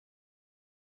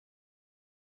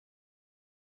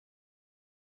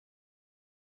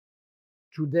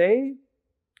today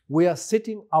we are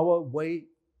sitting our way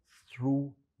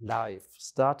through life,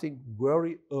 starting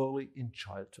very early in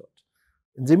childhood.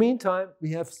 In the meantime,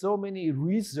 we have so many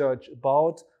research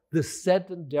about the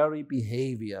sedentary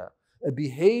behavior, a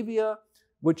behavior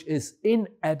which is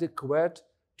inadequate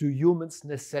to humans'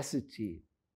 necessity.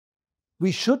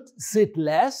 We should sit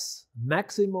less,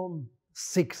 maximum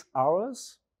 6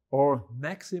 hours or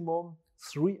maximum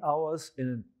 3 hours in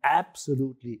an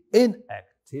absolutely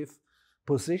inactive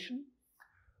position,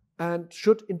 and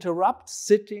should interrupt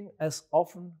sitting as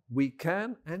often we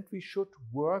can, and we should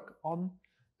work on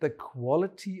the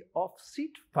quality of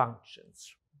seat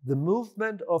functions. The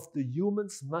movement of the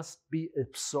humans must be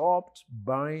absorbed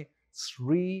by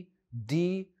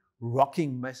 3D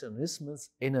rocking mechanisms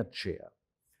in a chair.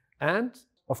 And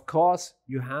of course,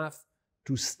 you have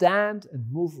to stand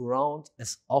and move around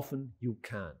as often you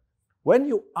can. When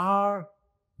you are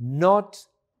not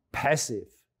passive,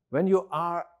 when you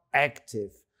are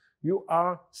active, you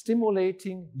are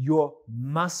stimulating your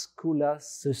muscular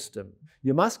system.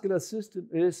 Your muscular system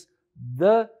is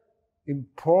the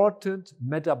important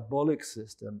metabolic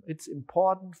system. It's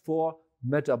important for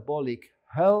metabolic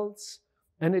health,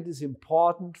 and it is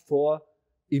important for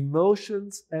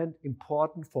emotions and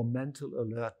important for mental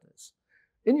alertness.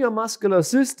 In your muscular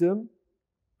system,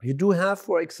 you do have,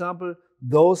 for example,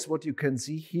 those what you can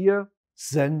see here,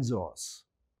 sensors.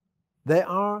 They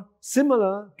are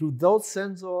similar to those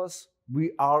sensors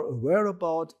we are aware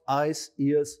about: eyes,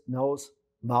 ears, nose,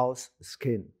 mouth,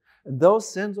 skin. And those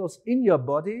sensors in your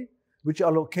body, which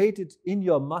are located in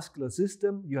your muscular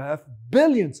system, you have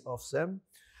billions of them.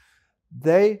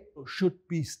 They should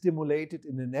be stimulated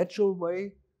in a natural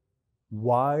way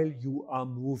while you are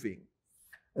moving.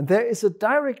 And there is a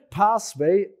direct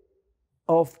pathway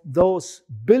of those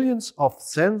billions of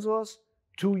sensors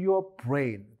to your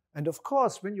brain. And of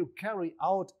course, when you carry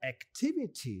out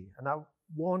activity, and I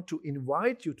want to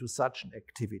invite you to such an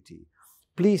activity,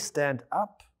 please stand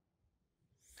up.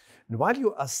 And while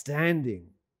you are standing,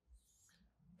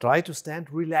 try to stand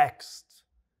relaxed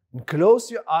and close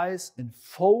your eyes and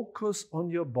focus on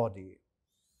your body.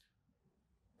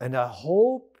 And I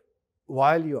hope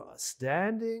while you are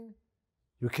standing,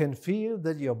 you can feel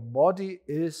that your body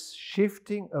is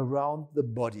shifting around the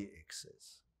body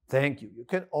axis. Thank you. You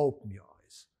can open your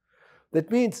eyes. That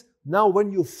means now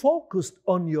when you focused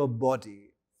on your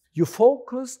body, you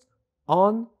focused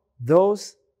on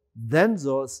those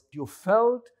sensors, you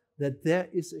felt that there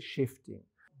is a shifting.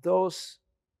 Those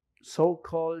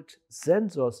so-called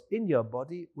sensors in your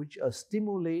body which are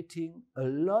stimulating a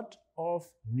lot of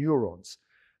neurons.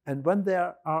 And when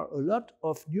there are a lot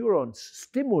of neurons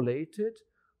stimulated,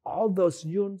 all those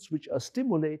neurons which are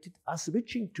stimulated are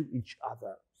switching to each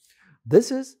other.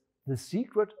 This is the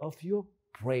secret of your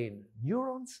brain.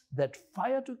 Neurons that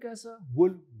fire together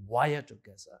will wire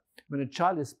together. When a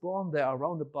child is born, there are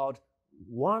around about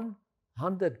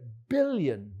 100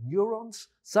 billion neurons.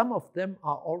 Some of them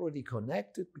are already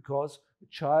connected because the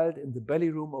child in the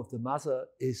belly room of the mother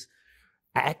is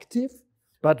active,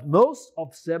 but most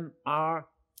of them are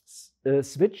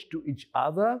switched to each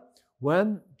other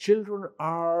when children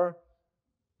are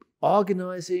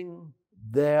organizing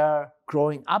their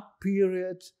growing up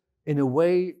period in a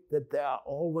way that they are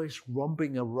always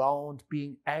romping around,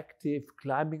 being active,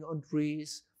 climbing on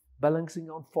trees, balancing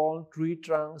on fallen tree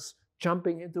trunks,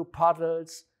 jumping into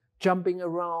puddles, jumping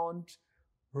around,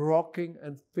 rocking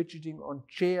and fidgeting on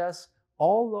chairs.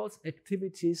 All those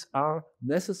activities are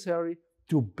necessary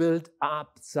to build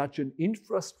up such an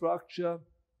infrastructure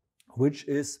which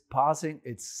is passing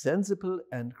its sensible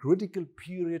and critical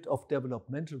period of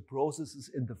developmental processes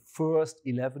in the first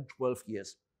 11, 12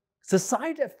 years. The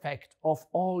side effect of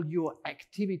all your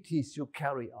activities you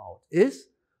carry out is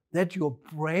that your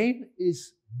brain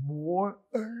is more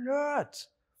alert.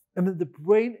 And when the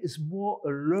brain is more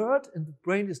alert and the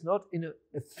brain is not in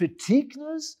a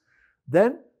fatigueness,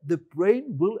 then the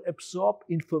brain will absorb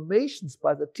informations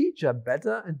by the teacher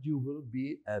better and you will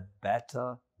be a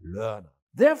better learner.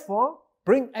 Therefore,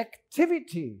 bring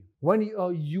activity when you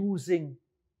are using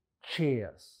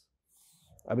chairs.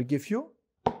 I will give you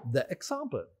the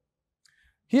example.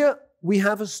 Here we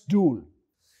have a stool.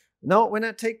 Now, when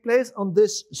I take place on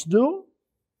this stool,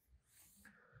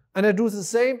 and I do the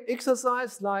same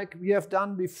exercise like we have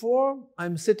done before,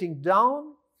 I'm sitting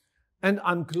down and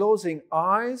I'm closing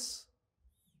eyes,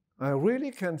 I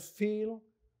really can feel,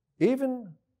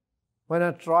 even when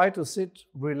I try to sit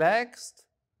relaxed,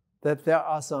 that there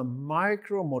are some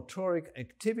micromotoric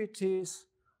activities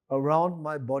around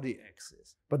my body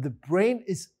axis. But the brain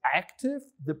is active,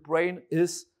 the brain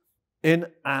is in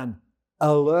an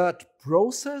alert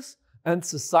process, And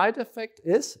the side effect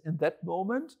is, in that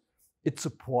moment, it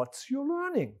supports your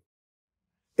learning.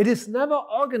 It is never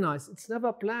organized, it's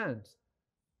never planned.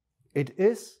 It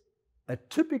is a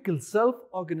typical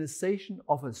self-organization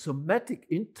of a somatic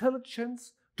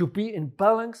intelligence to be in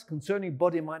balance concerning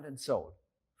body, mind, and soul.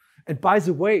 And by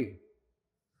the way,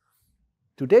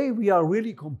 today we are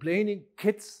really complaining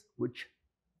kids which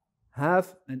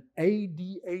have an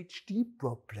ADHD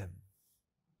problem.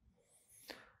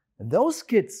 And those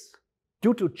kids,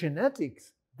 due to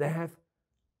genetics, they have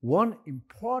one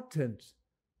important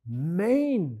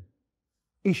main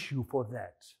issue for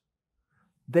that.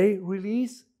 They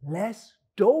release less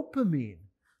dopamine.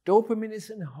 Dopamine is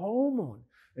a hormone,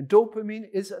 and dopamine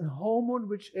is a hormone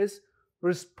which is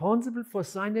responsible for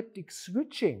synaptic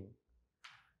switching.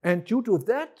 And due to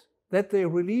that they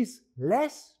release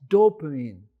less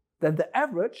dopamine than the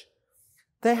average,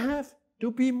 they have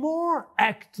to be more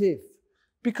active,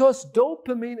 because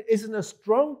dopamine is in a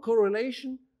strong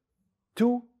correlation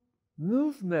to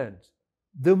movement.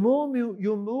 The more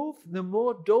you move, the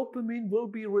more dopamine will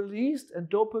be released, and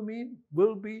dopamine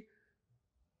will be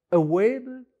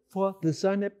available for the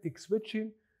synaptic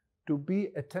switching to be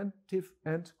attentive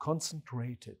and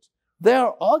concentrated. They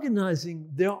are organizing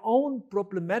their own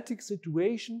problematic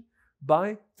situation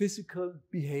by physical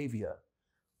behavior.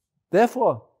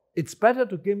 Therefore, it's better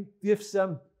to give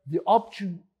them the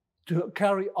option to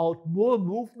carry out more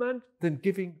movement than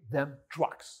giving them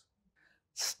drugs.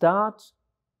 Start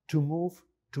to move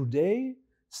today.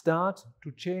 Start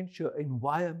to change your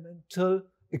environmental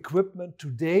equipment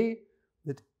today,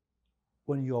 that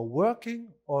when you are working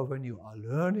or when you are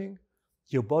learning,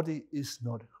 your body is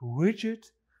not rigid.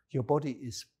 Your body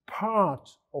is part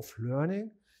of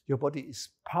learning. Your body is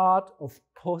part of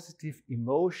positive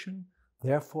emotion.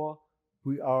 Therefore,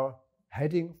 we are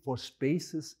heading for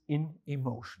spaces in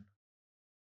emotion.